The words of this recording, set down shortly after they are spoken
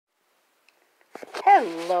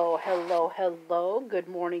Hello, hello, hello. Good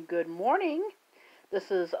morning, good morning. This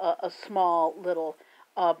is a small little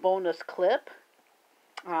bonus clip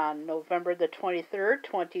on November the 23rd,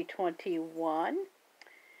 2021.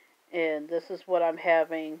 And this is what I'm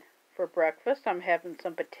having for breakfast. I'm having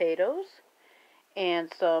some potatoes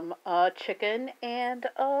and some chicken and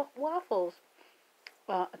waffles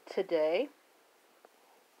today.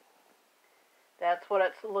 That's what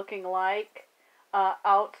it's looking like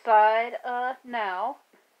outside now.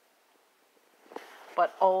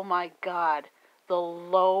 But oh my God, the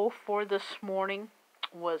low for this morning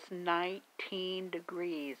was 19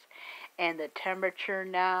 degrees, and the temperature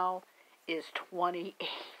now is 28.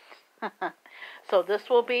 So this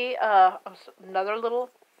will be another little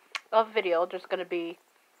video. There's going to be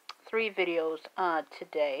 3 videos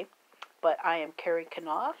today, but I am Kerry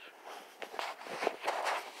Knauf,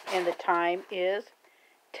 and the time is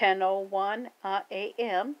 10:01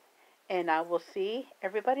 a.m., and I will see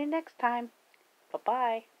everybody next time.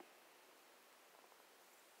 Bye-bye.